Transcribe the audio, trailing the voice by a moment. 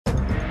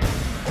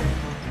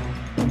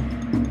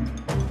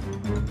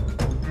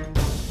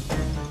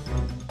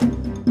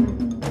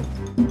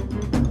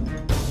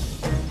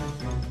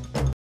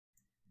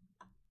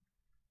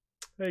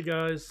Hey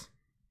guys,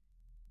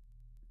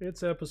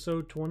 it's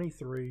episode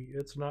 23.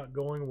 It's not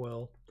going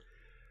well.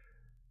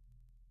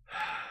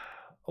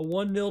 A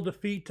 1-0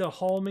 defeat to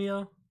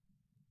Halmia.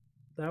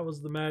 That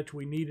was the match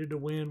we needed to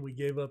win. We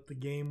gave up the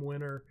game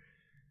winner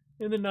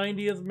in the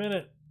 90th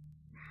minute.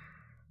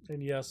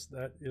 And yes,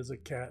 that is a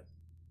cat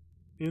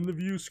in the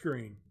view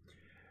screen.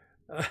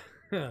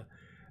 Then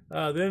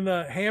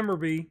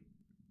Hammarby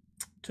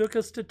took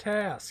us to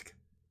task,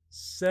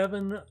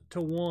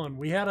 7-1.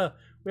 We had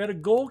a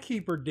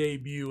goalkeeper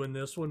debut in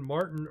this one,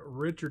 Martin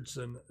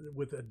Richardson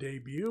with a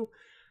debut.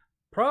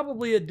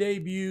 Probably a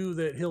debut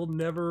that he'll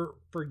never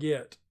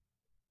forget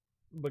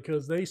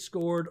because they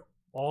scored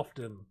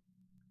often.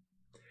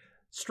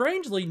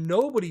 Strangely,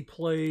 nobody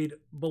played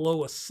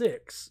below a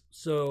 6,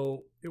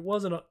 so it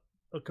wasn't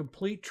a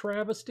complete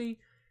travesty.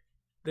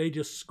 They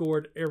just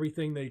scored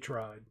everything they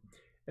tried.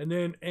 And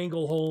then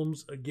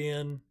Engelholm's,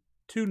 again,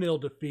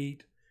 2-0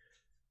 defeat.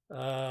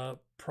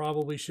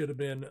 Probably should have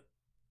been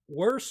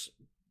worse,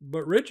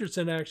 but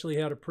Richardson actually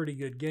had a pretty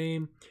good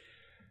game.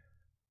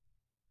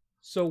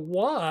 So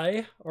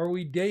why are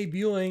we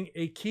debuting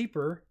a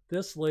keeper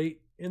this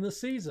late in the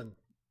season?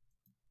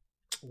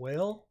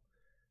 Well,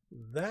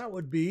 that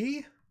would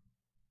be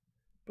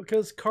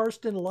because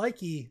Karsten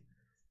Leike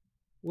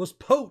was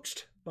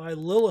poached by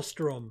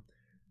Lillestrøm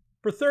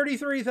for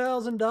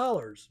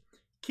 $33,000.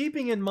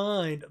 Keeping in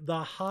mind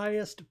the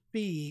highest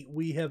fee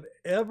we have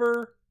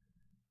ever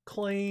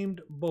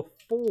claimed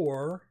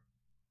before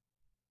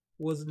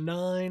was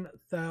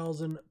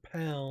 £9,000,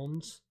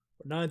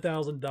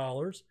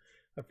 $9,000.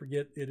 I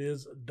forget, it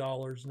is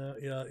dollars now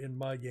in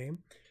my game.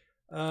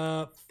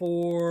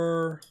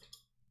 For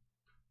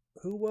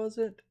who was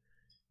it?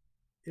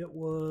 It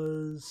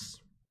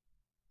was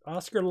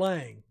Oscar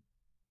Lang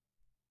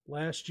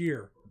last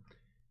year.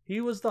 He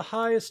was the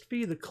highest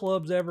fee the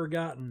club's ever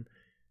gotten.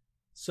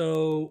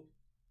 So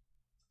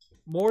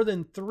more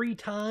than 3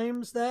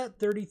 times that,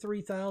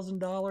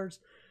 $33,000.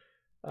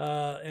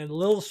 And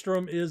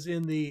Lillestrøm is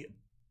in the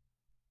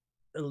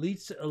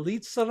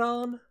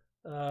Eliteserien.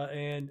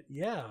 And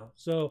yeah,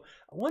 so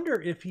I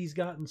wonder if he's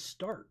gotten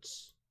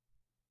starts.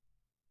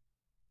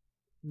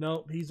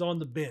 No, he's on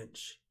the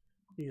bench.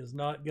 He has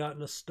not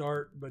gotten a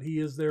start, but he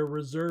is their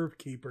reserve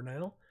keeper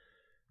now.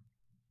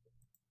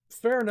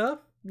 Fair enough,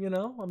 you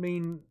know. I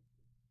mean,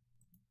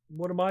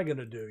 what am I going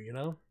to do, you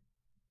know?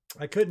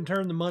 I couldn't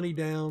turn the money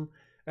down.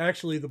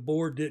 Actually, the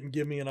board didn't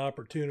give me an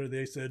opportunity.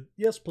 They said,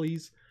 yes,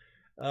 please.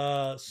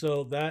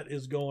 So that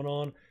is going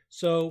on.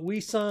 So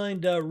we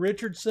signed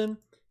Richardson.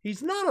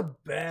 He's not a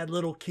bad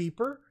little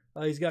keeper.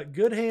 He's got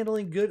good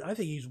handling, good. I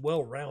think he's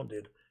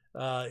well-rounded.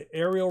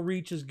 Aerial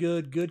reach is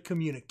good, good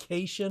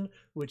communication,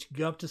 which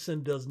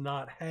Gustafsson does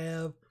not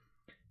have.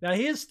 Now,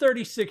 he is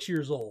 36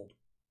 years old.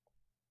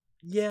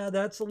 Yeah,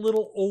 that's a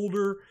little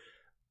older.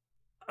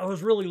 I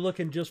was really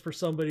looking just for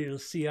somebody to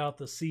see out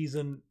the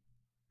season,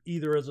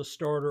 either as a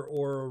starter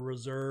or a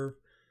reserve.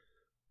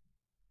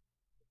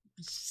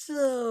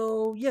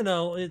 So, you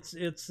know, it's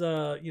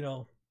you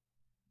know,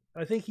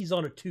 I think he's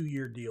on a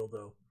 2-year deal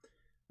though.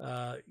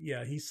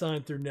 Yeah, he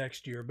signed through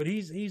next year, but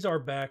he's our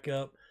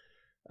backup.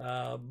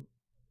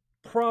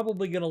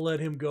 Probably going to let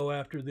him go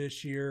after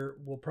this year.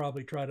 We'll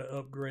probably try to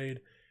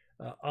upgrade.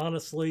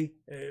 Honestly,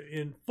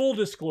 in full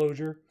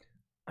disclosure,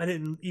 I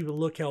didn't even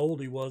look how old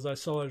he was. I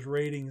saw his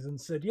ratings and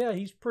said, yeah,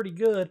 he's pretty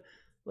good.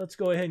 Let's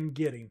go ahead and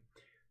get him.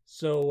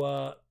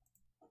 So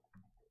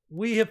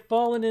we have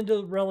fallen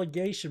into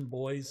relegation,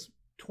 boys.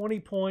 20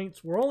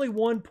 points. We're only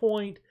 1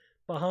 point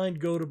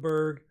behind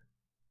Göteborg,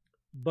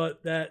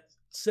 but that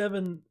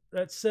seven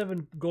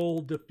goal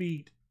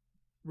defeat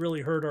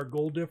really hurt our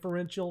goal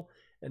differential,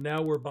 and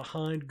now we're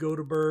behind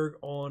Göteborg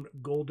on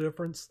goal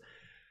difference.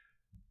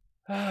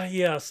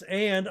 Yes,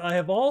 and I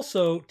have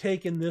also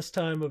taken this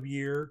time of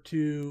year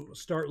to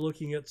start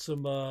looking at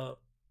some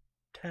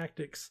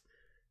tactics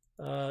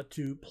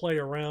to play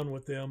around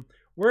with them.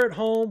 We're at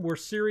home. We're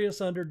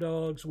serious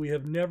underdogs. We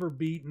have never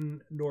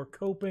beaten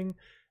Norrköping.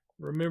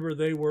 Remember,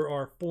 they were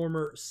our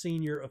former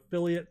senior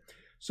affiliate.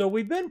 So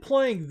we've been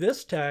playing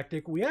this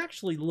tactic. We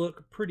actually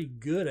look pretty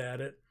good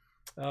at it.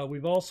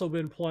 We've also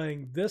been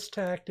playing this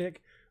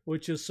tactic,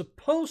 which is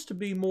supposed to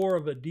be more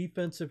of a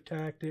defensive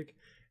tactic.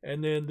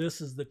 And then this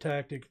is the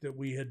tactic that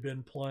we had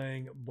been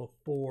playing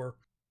before.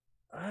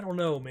 I don't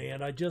know,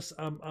 man.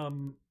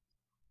 I'm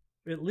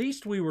at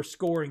least we were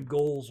scoring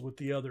goals with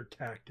the other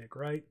tactic,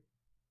 right?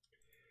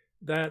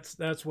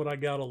 That's what I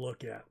got to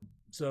look at.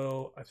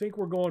 So I think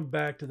we're going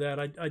back to that.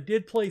 I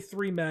did play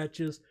 3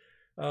 matches.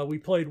 We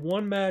played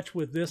 1 match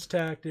with this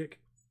tactic,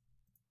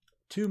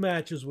 2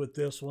 matches with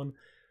this one.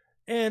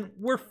 And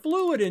we're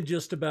fluid in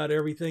just about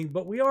everything,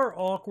 but we are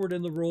awkward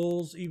in the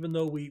roles, even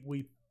though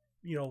we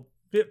you know,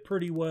 fit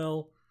pretty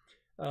well.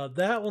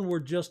 That one we're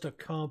just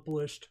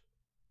accomplished,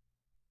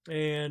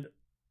 and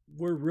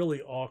we're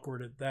really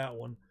awkward at that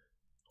one.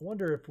 I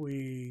wonder if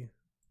we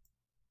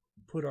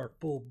put our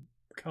full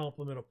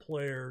complement of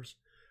players.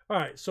 All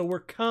right, so we're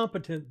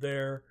competent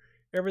there.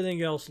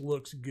 Everything else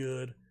looks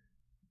good.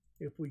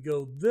 If we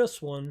go this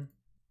one,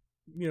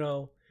 you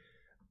know,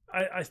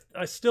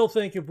 I still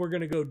think if we're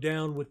going to go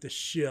down with the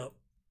ship,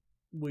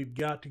 we've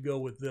got to go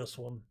with this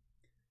one.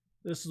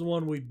 This is the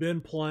one we've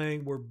been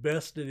playing. We're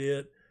best at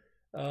it.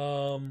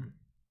 What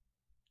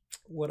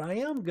I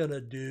am going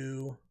to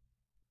do,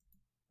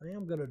 I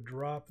am going to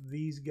drop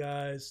these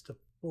guys to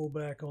pull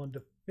back on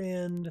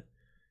defend.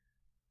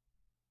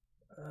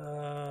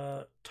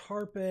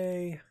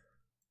 Tarpe,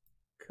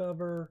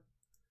 cover.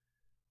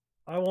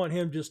 I want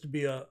him just to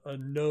be a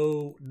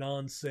no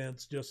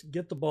nonsense. Just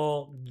get the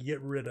ball,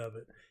 get rid of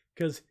it.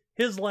 Because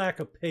his lack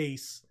of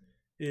pace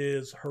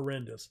is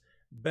horrendous.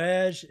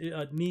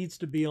 Baj needs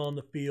to be on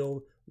the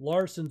field.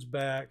 Larson's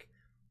back.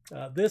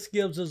 This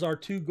gives us our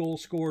 2 goal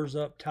scorers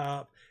up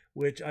top,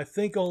 which I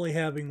think only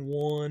having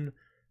one,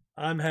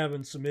 I'm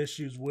having some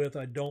issues with.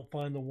 I don't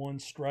find the one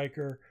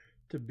striker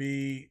to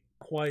be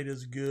quite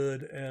as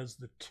good as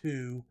the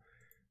 2.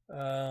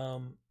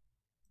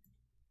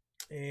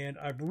 And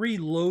I've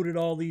reloaded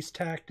all these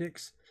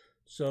tactics,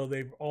 so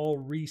they've all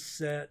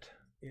reset.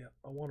 Yeah,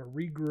 I want to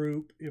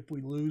regroup if we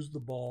lose the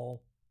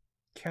ball,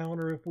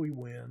 counter if we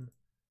win.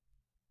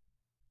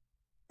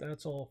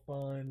 That's all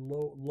fine.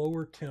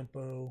 Lower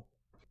tempo.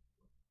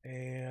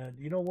 And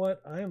you know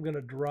what? I am going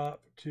to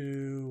drop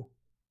to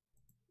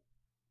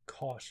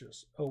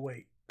cautious. Oh,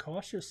 wait.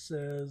 Cautious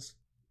says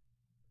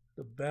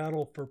the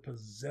battle for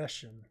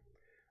possession.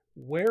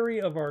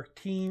 Wary of our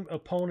team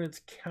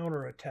opponent's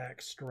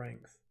counterattack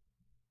strength.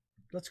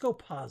 Let's go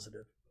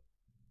positive.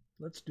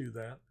 Let's do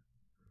that.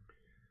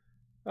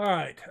 All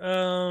right.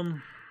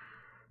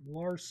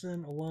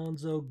 Larson,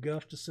 Alonso,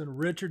 Gustafson,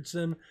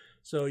 Richardson.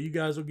 So you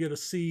guys will get to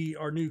see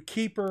our new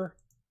keeper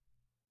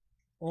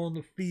on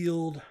the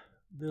field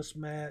this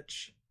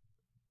match.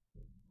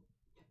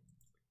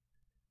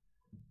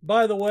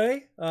 By the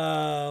way,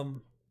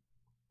 well,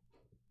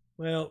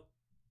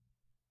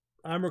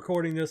 I'm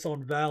recording this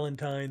on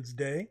Valentine's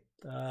Day.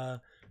 My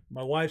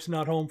wife's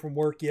not home from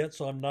work yet,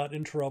 so I'm not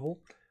in trouble.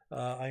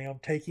 I am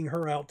taking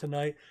her out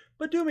tonight.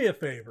 But do me a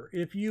favor.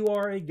 If you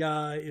are a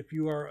guy, if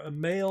you are a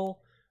male,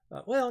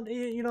 well,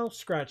 you know,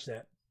 scratch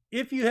that.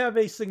 If you have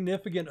a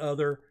significant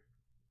other,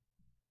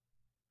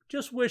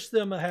 just wish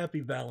them a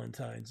happy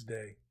Valentine's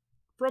Day.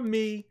 From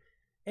me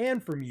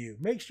and from you.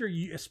 Make sure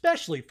you,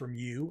 especially from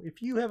you,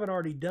 if you haven't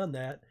already done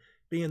that,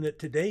 being that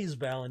today's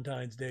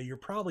Valentine's Day, you're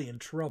probably in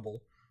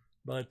trouble.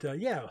 But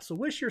yeah, so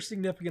wish your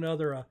significant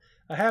other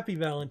a happy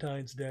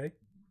Valentine's Day.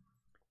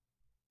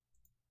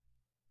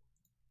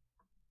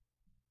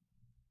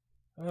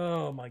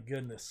 Oh my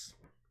goodness.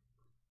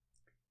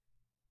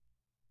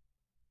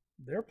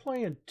 They're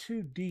playing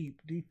 2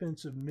 deep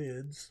defensive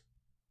mids.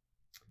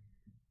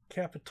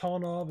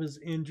 Kapitanov is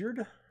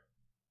injured.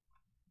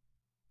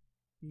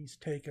 He's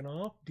taken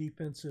off.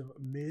 Defensive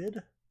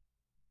mid.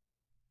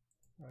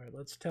 All right,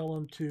 let's tell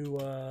him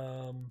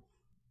to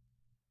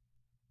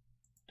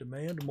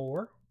demand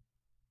more.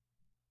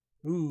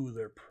 Ooh,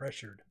 they're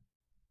pressured.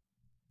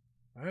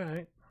 All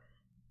right.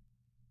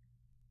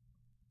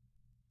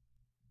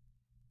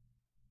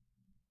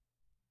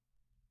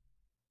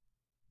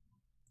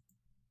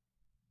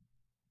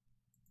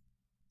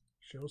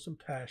 Show some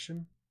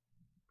passion.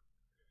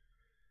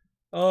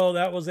 Oh,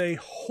 that was a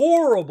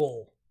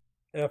horrible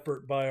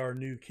effort by our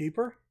new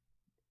keeper.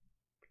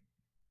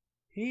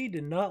 He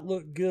did not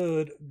look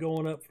good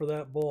going up for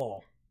that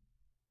ball.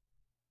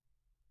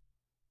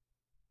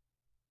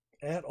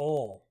 At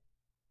all.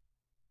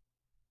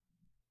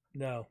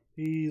 No,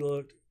 he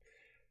looked...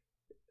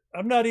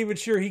 I'm not even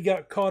sure he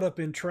got caught up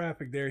in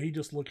traffic there. He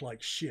just looked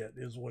like shit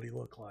is what he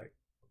looked like.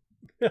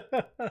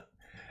 All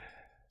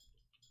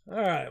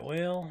right,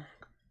 well...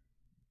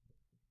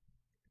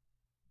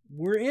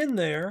 We're in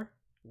there.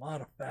 A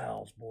lot of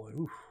fouls, boy.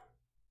 Oof.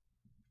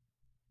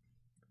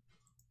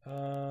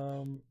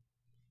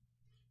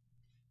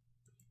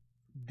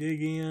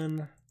 Dig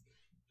in.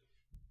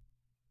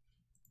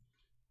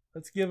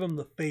 Let's give him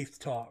the faith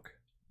talk.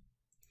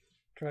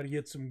 Try to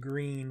get some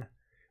green.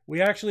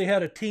 We actually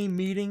had a team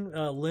meeting.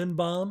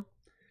 Lindbaum,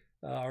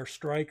 our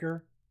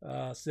striker,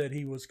 said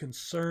he was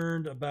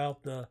concerned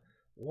about the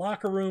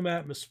locker room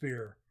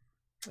atmosphere.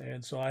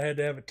 And so I had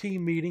to have a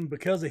team meeting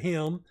because of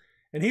him.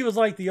 And he was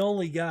like the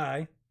only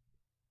guy,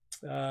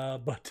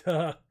 but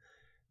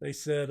they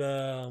said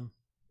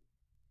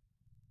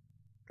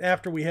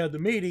after we had the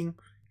meeting,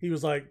 he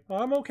was like,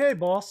 I'm okay,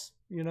 boss.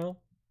 You know,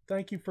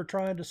 thank you for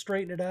trying to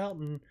straighten it out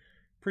and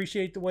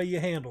appreciate the way you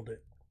handled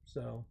it.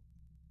 So,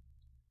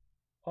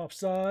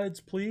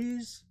 offsides,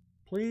 please,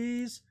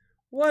 please.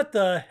 What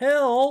the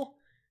hell?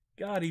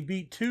 God, he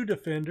beat 2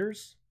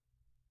 defenders.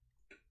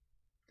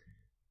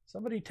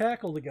 Somebody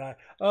tackle the guy.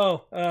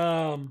 Oh,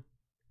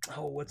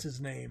 what's his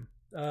name?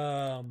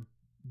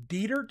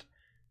 Dietert.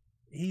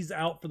 He's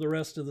out for the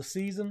rest of the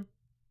season.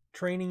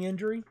 Training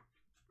injury.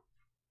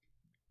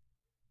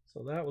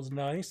 So that was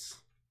nice.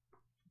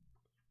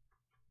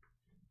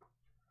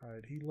 All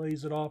right, he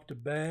lays it off to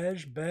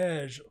Baj.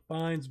 Baj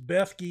finds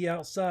Befke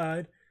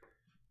outside.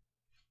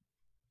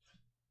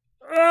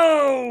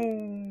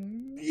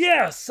 Oh,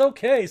 yes.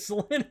 Okay,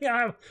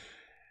 Seleni.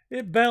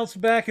 It bounced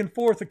back and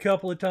forth a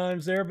couple of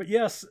times there, but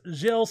yes,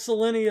 Gel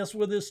Selenius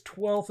with his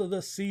 12th of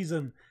the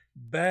season.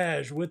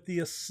 Baj with the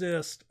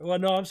assist. Oh,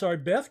 no, I'm sorry,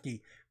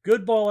 Bethke.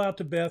 Good ball out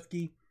to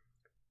Bethke.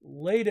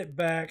 Laid it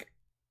back.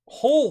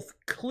 Holth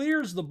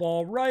clears the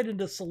ball right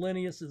into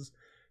Selenius's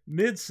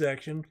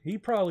midsection. He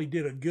probably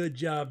did a good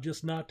job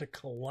just not to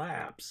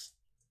collapse.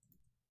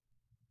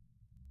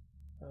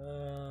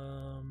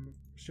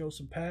 Show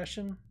some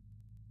passion.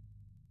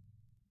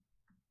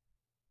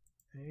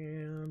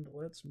 And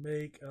let's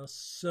make a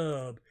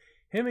sub.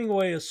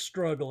 Hemingway is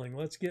struggling.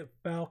 Let's get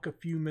Falk a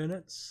few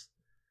minutes.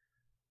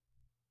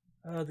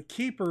 The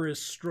keeper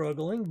is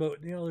struggling,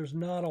 but you know there's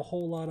not a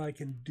whole lot I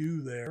can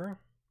do there.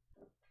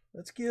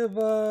 Let's give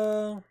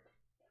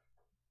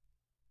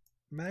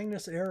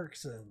Magnus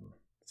Eriksson.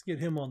 Let's get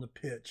him on the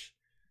pitch.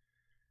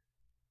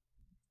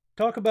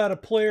 Talk about a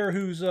player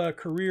whose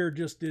career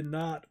just did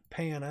not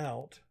pan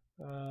out.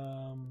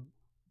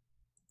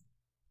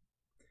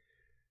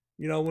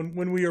 You know,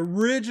 when we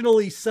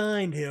originally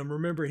signed him,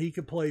 remember he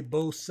could play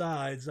both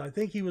sides. I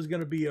think he was going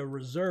to be a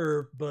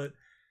reserve, but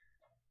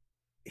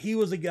he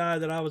was a guy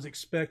that I was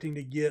expecting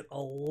to get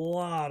a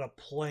lot of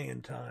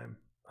playing time.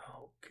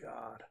 Oh,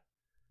 God.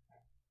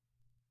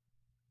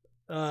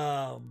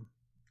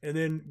 And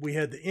then we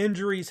had the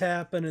injuries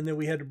happen, and then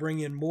we had to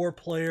bring in more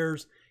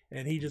players,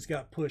 and he just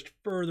got pushed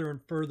further and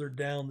further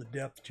down the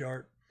depth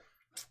chart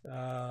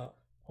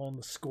on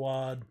the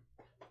squad.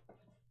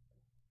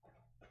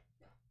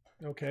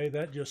 Okay,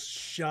 that just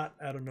shot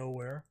out of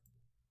nowhere.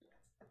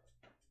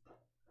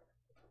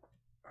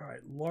 All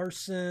right,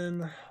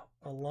 Larson,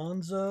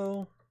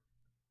 Alonso.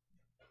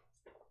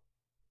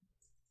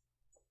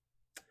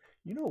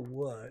 You know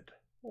what?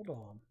 Hold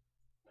on.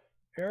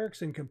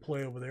 Eriksson can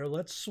play over there.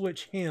 Let's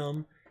switch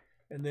him.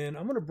 And then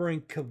I'm going to bring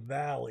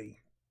Cavalli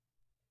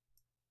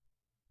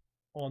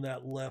on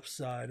that left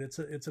side. It's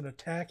an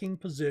attacking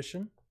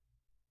position.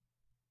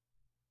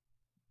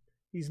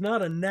 He's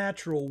not a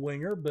natural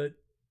winger, but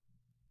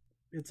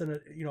it's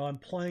I'm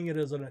playing it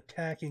as an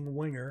attacking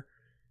winger,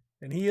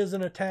 and he is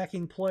an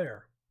attacking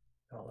player.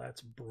 Oh,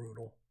 that's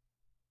brutal.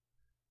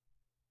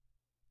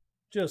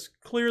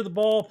 Just clear the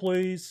ball,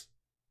 please.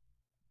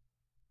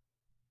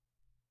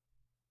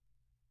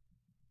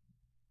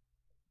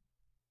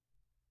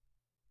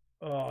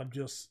 Oh,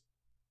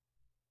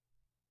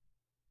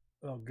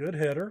 good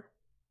header.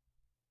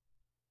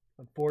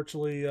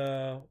 Unfortunately,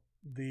 they're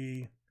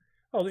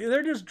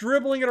just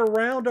dribbling it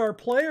around our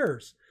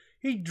players.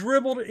 He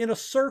dribbled in a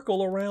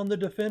circle around the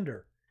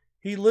defender.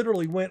 He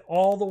literally went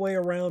all the way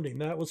around him.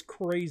 That was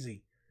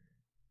crazy.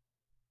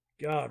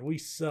 God, we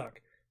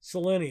suck.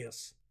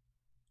 Selenius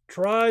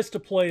tries to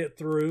play it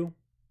through.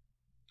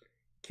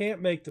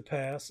 Can't make the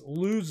pass.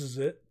 Loses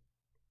it.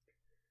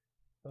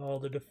 Oh,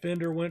 the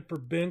defender went for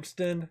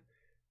Bingston.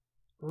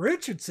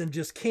 Richardson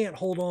just can't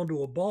hold on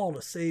to a ball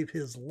to save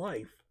his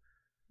life.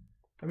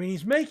 I mean,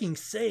 he's making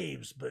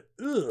saves, but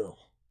ugh.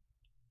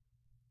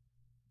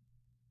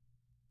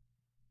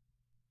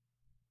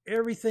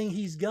 Everything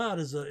he's got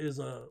is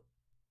a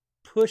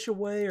push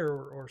away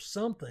or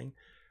something.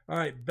 All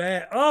right,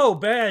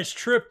 Baj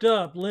tripped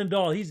up.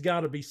 Lindahl, he's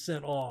got to be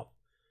sent off.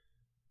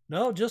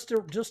 No, just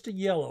a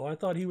yellow. I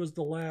thought he was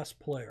the last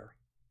player.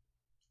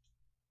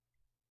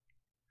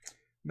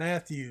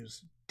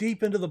 Matthews,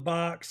 deep into the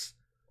box.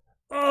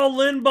 Oh,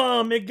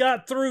 Lindbaum, it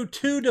got through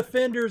two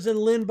defenders and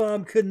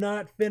Lindbaum could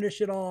not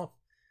finish it off.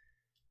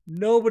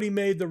 Nobody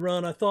made the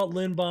run. I thought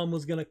Lindbaum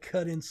was going to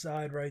cut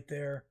inside right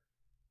there.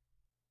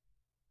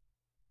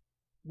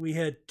 We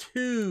had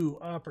two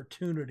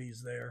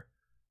opportunities there.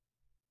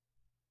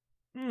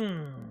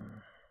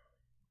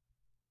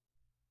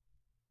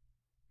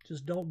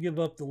 Just don't give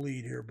up the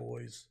lead here,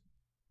 boys.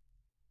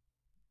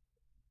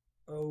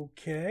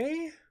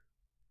 Okay.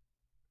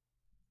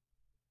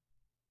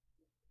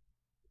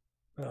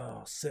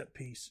 Oh, set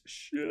piece.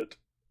 Shit.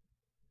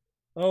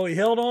 Oh, he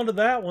held on to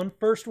that one.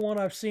 First one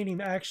I've seen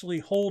him actually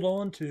hold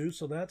on to,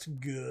 so that's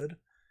good.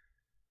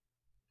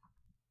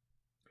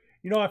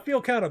 You know, I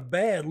feel kind of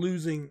bad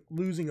losing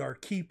our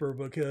keeper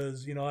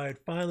because, you know, I had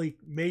finally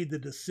made the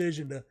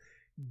decision to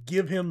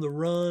give him the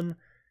run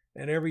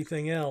and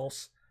everything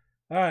else.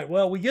 All right,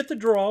 well, we get the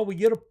draw. We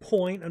get a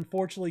point.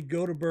 Unfortunately,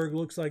 Göteborg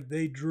looks like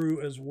they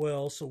drew as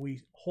well, so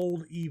we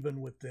hold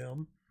even with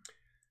them.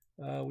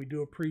 We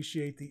do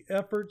appreciate the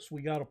efforts.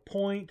 We got a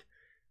point.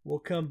 We'll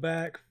come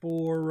back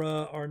for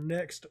our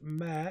next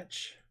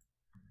match,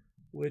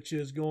 which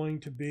is going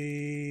to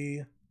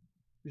be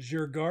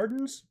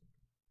Djurgårdens.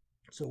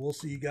 So we'll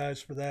see you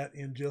guys for that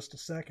in just a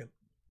second.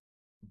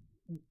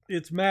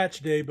 It's match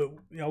day, but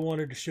I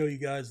wanted to show you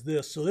guys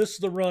this. So this is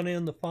the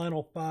run-in, the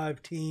final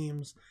 5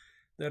 teams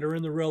that are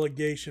in the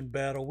relegation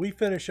battle. We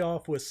finish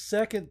off with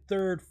 2nd,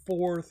 3rd,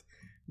 4th,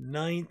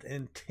 9th,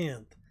 and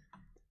 10th.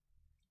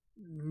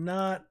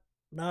 Not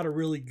a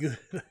really good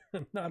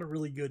not a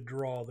really good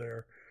draw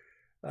there.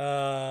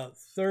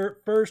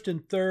 First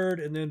and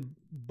third, and then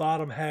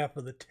bottom half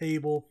of the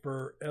table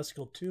for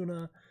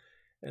Eskilstuna.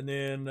 And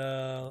then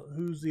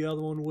who's the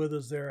other one with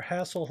us there?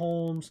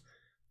 Hasselholms,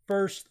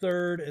 first,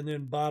 third, and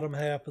then bottom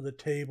half of the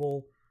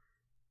table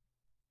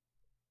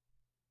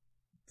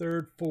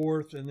third,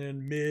 fourth, and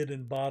then mid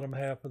and bottom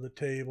half of the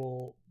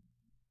table,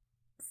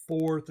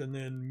 fourth, and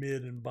then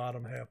mid and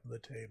bottom half of the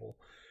table.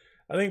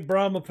 I think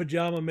Brahma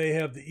Pajama may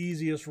have the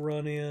easiest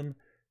run in.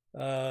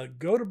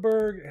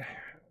 Gothenburg,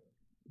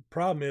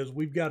 problem is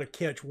we've got to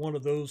catch one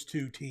of those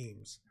two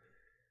teams.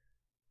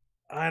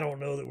 I don't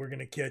know that we're going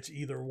to catch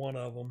either one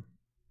of them.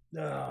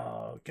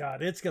 Oh,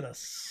 God, it's going to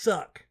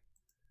suck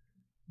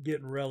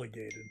getting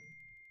relegated.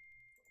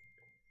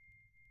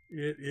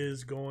 It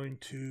is going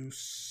to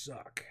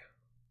suck.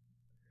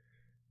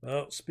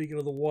 Well, speaking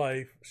of the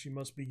wife, she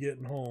must be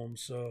getting home,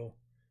 so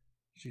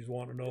she's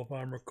wanting to know if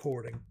I'm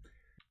recording.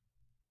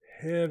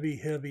 Heavy,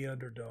 heavy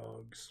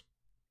underdogs.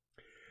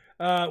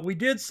 We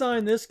did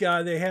sign this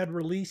guy. They had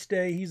release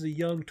day. He's a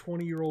young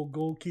 20-year-old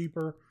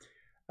goalkeeper.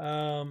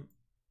 Not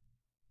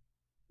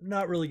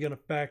really going to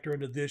factor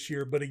into this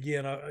year, but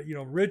again,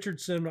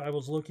 Richardson I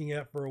was looking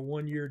at for a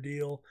 1-year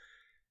deal.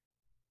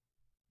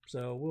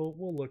 So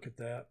we'll look at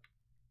that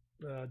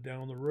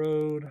down the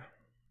road.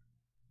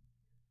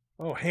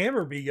 Oh,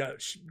 Hammarby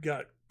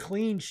got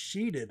clean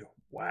sheeted.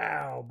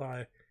 Wow,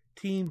 by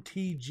Team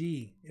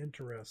TG.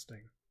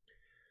 Interesting.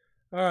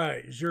 All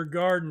right, your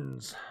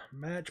Gardens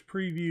match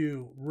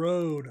preview.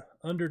 Road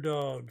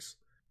underdogs.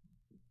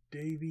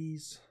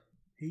 Davies,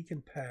 he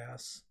can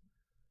pass.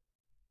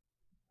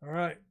 All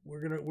right,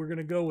 we're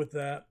gonna go with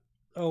that.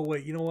 Oh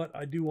wait, you know what?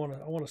 I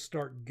want to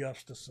start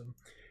Gustafsson.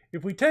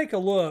 If we take a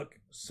look,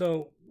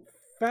 so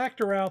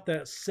factor out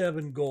that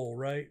 7 goal,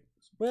 right?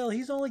 Well,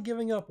 he's only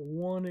giving up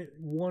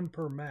one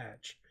per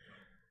match.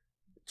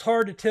 It's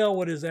hard to tell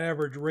what his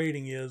average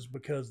rating is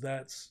because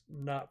that's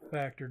not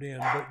factored in.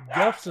 But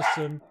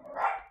Gustafsson,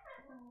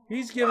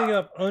 he's giving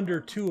up under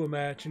 2 a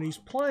match, and he's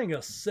playing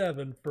a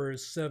 7 for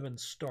his 7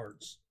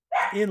 starts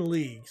in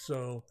league.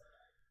 So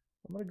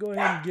I'm going to go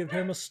ahead and give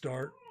him a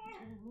start.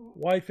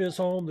 Wife is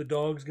home. The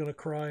dog's going to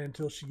cry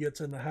until she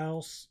gets in the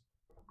house.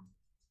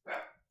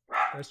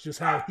 That's just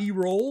how he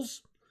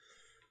rolls.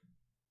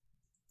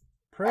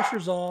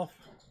 Pressure's off.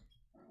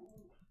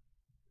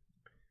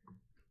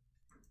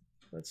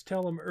 Let's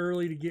tell him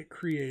early to get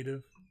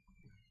creative.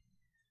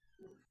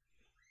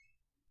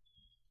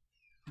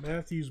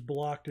 Matthews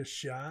blocked a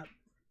shot.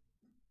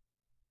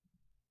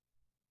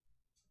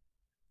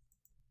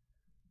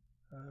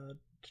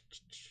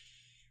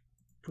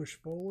 Push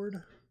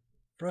forward.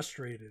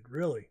 Frustrated,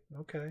 really?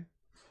 Okay.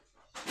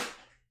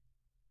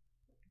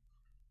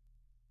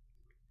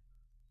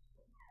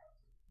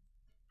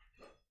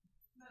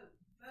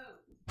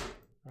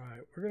 All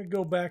right, we're going to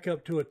go back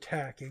up to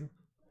attacking.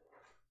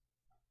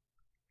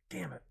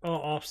 Damn it. Oh,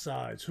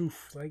 offsides.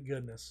 Oof, thank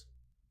goodness.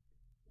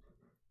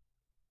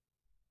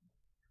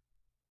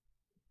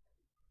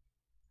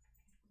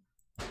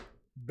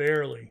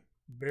 Barely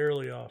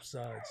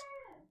offsides.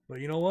 But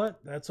you know what?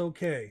 That's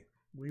okay.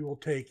 We will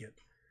take it.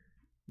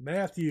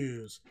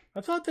 Matthews. I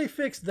thought they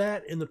fixed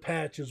that in the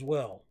patch as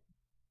well.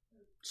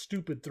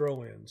 Stupid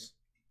throw-ins.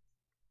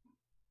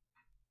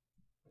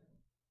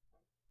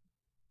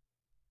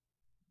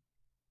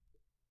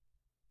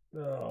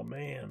 Oh,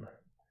 man.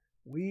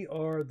 We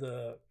are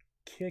the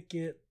kick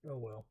it. Oh,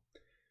 well.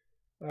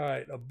 All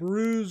right. A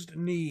bruised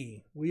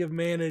knee. We have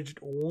managed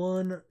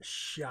 1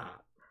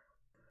 shot.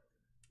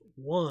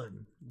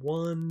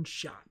 One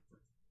shot.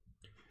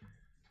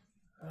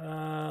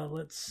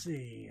 Let's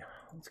see.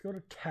 Let's go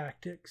to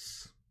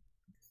tactics.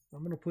 I'm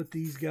going to put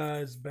these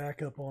guys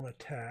back up on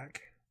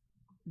attack.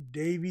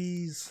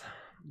 Davies,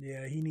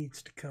 yeah, he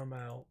needs to come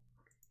out.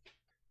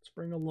 Let's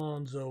bring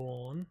Alonso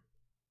on.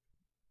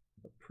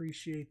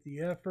 Appreciate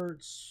the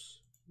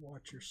efforts.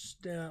 Watch your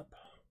step.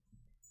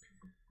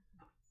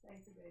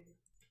 Thank you, baby.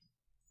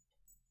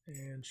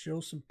 And show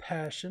some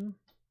passion.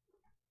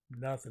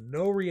 Nothing.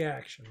 No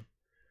reaction.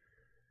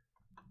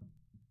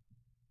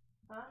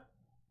 Huh?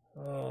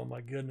 Oh,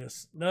 my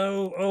goodness.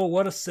 No. Oh,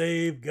 what a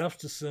save.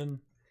 Gustafsson.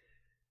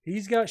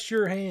 He's got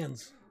sure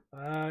hands.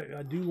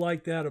 I do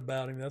like that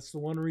about him. That's the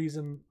one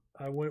reason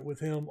I went with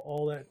him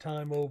all that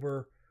time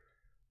over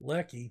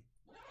Lecky.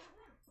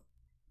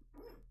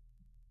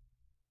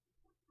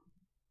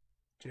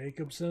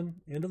 Jacobson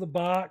into the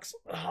box.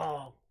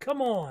 Oh,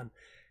 come on.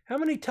 How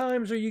many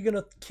times are you going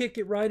to kick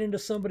it right into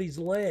somebody's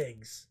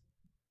legs?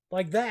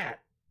 Like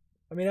that.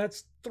 I mean,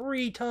 that's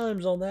 3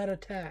 times on that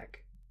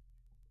attack.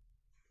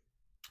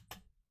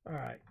 All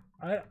right.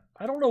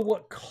 I don't know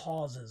what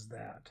causes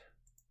that.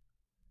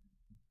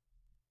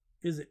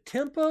 Is it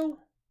tempo?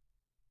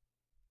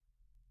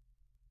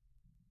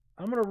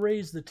 I'm going to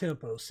raise the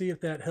tempo, see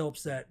if that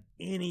helps that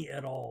any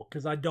at all,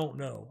 because I don't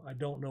know. I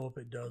don't know if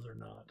it does or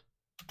not.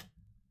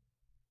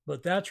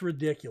 But that's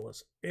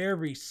ridiculous.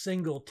 Every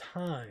single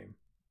time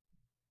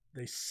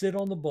they sit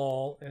on the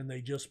ball and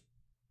they just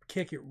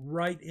kick it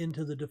right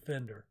into the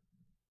defender.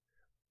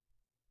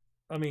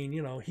 I mean,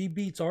 you know, he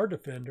beats our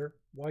defender.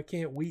 Why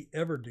can't we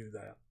ever do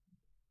that?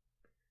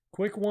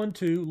 Quick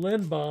 1-2.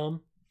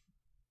 Lindbaum.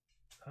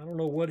 I don't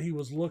know what he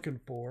was looking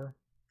for.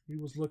 He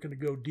was looking to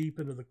go deep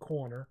into the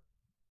corner.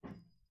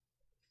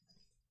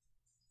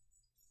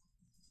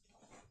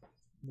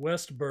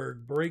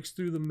 Westberg breaks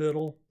through the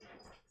middle.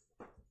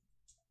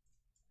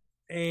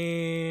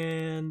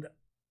 And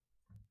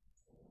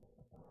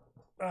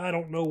I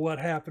don't know what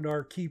happened to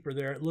our keeper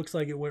there. It looks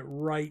like it went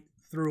right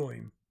through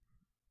him.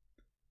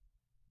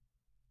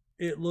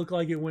 It looked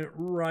like it went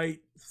right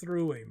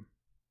through him.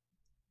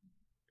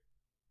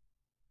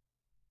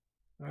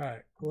 All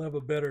right, we'll have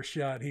a better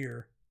shot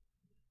here.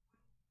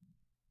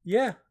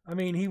 Yeah, I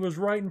mean, he was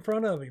right in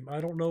front of him.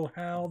 I don't know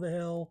how the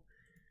hell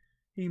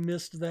he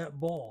missed that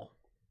ball.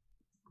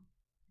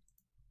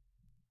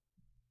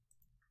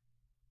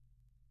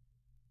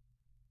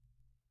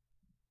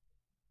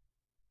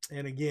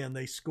 And again,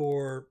 they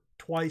score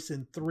twice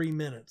in 3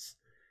 minutes.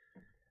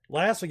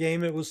 Last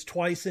game, it was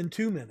twice in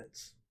 2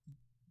 minutes.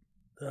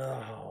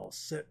 Oh,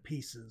 set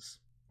pieces.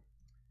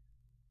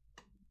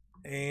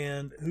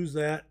 And who's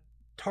that?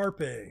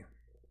 Tarpe.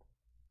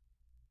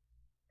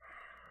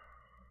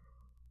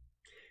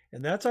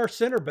 And that's our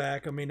center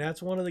back. I mean,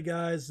 that's one of the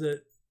guys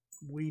that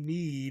we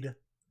need.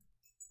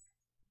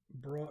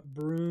 Brought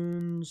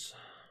Bruns.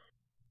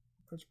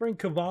 Let's bring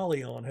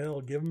Cavalli on.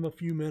 Hell, give him a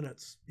few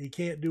minutes. He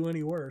can't do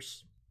any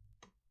worse.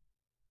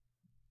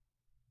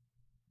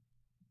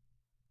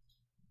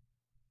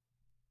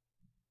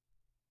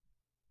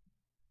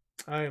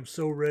 I am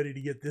so ready to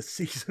get this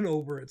season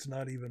over. It's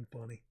not even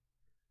funny.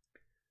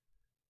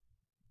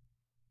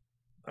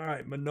 All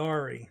right,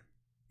 Minari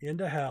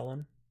into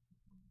Hallen.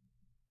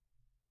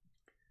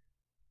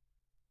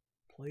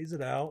 Plays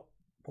it out.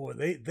 Boy,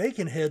 they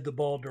can head the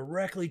ball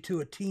directly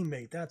to a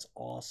teammate. That's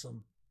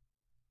awesome.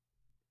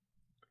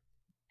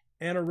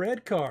 And a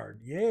red card.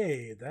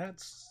 Yay,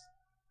 that's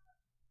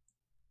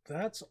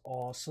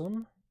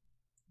awesome.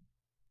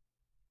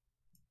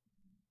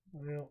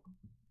 Well,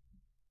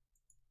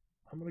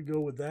 I'm going to go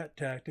with that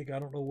tactic. I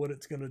don't know what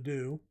it's going to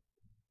do.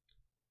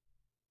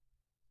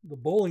 The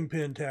bowling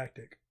pin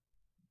tactic.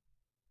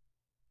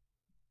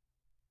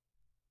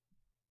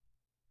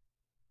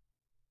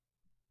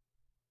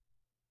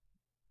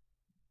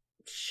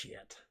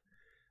 Shit.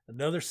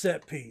 Another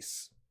set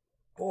piece.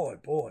 Boy,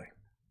 boy.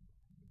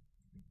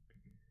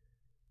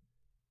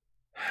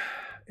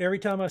 Every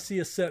time I see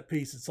a set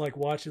piece, it's like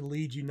watching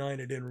Leeds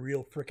United in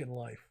real freaking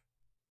life.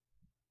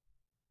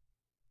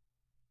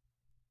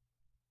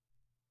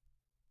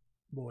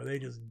 Boy, they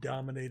just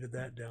dominated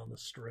that down the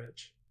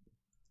stretch.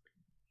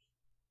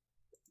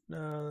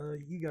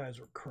 You guys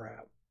are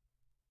crap.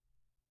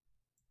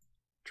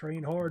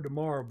 Train hard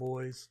tomorrow,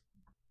 boys.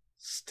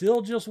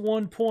 Still just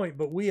 1 point,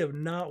 but we have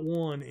not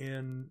won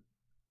in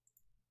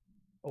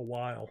a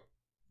while.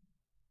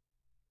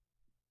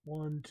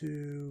 1,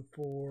 2,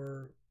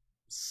 4,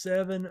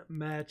 7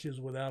 matches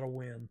without a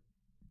win.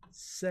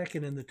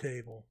 Second in the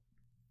table.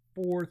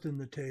 Fourth in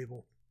the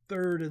table.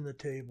 Third in the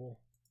table.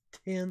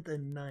 10th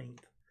and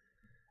 9th.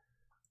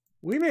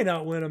 We may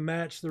not win a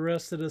match the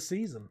rest of the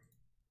season.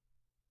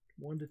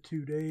 1 to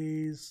 2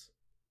 days.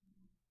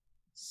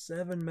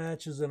 7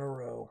 matches in a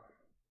row.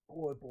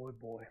 Boy, boy,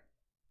 boy.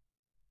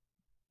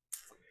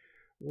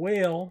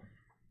 Well,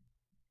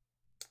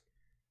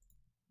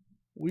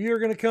 we are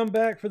going to come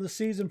back for the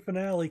season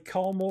finale.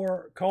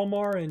 Kalmar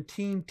and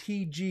Team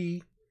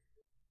TG.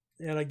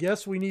 And I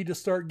guess we need to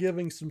start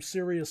giving some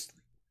serious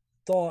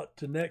thought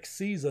to next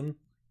season.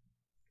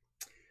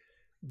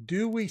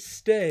 Do we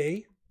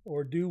stay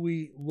or do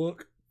we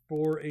look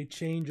for a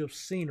change of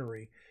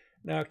scenery?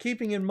 Now,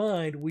 keeping in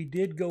mind, we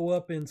did go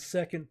up in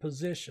second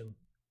position.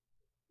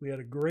 We had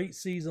a great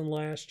season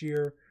last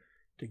year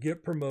to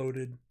get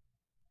promoted.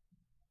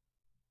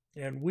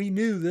 And we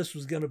knew this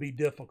was going to be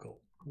difficult.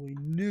 We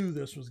knew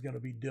this was going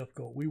to be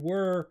difficult. We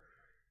were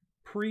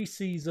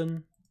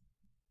preseason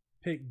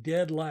picked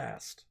dead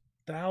last,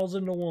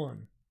 1,000 to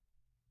 1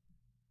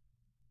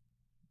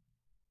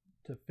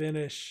 to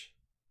finish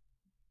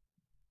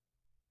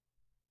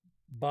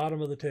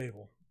bottom of the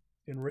table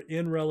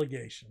in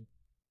relegation.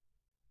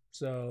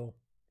 So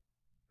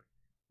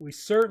we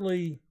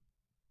certainly,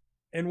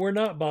 and we're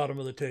not bottom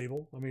of the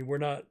table. I mean, we're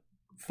not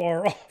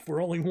far off.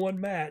 We're only 1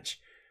 match,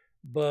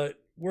 but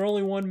we're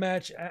only 1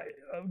 match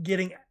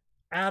getting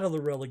out of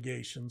the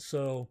relegation.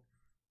 So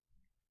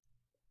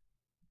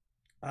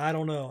I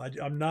don't know.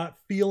 I'm not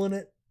feeling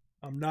it.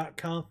 I'm not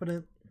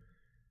confident.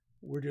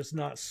 We're just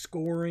not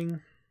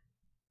scoring.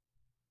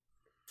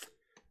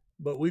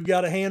 But we've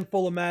got a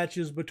handful of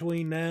matches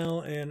between now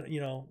and, you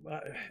know,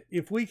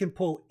 if we can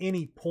pull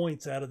any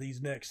points out of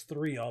these next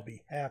 3, I'll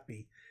be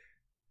happy.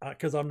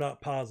 Because I'm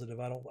not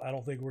positive. I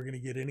don't think we're going to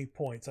get any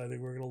points. I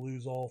think we're going to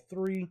lose all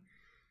 3.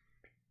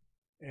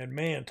 And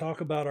man,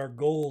 talk about our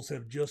goals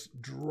have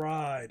just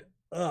dried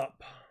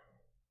up.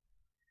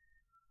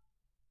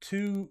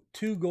 Two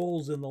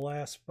goals in the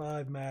last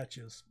 5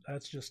 matches.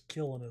 That's just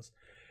killing us.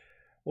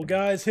 Well,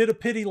 guys, hit a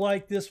pity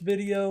like this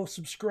video.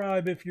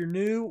 Subscribe if you're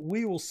new.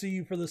 We will see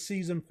you for the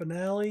season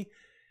finale.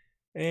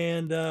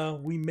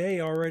 And we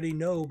may already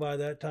know by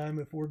that time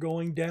if we're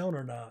going down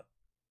or not.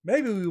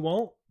 Maybe we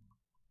won't.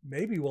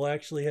 Maybe we'll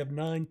actually have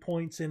 9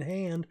 points in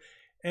hand.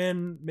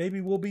 And maybe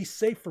we'll be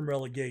safe from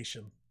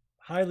relegation.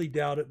 Highly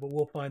doubt it, but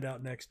we'll find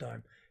out next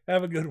time.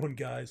 Have a good one,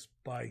 guys.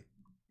 Bye.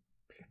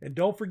 And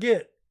don't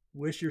forget,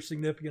 wish your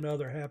significant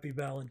other happy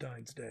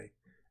Valentine's Day.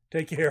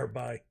 Take care.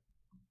 Bye.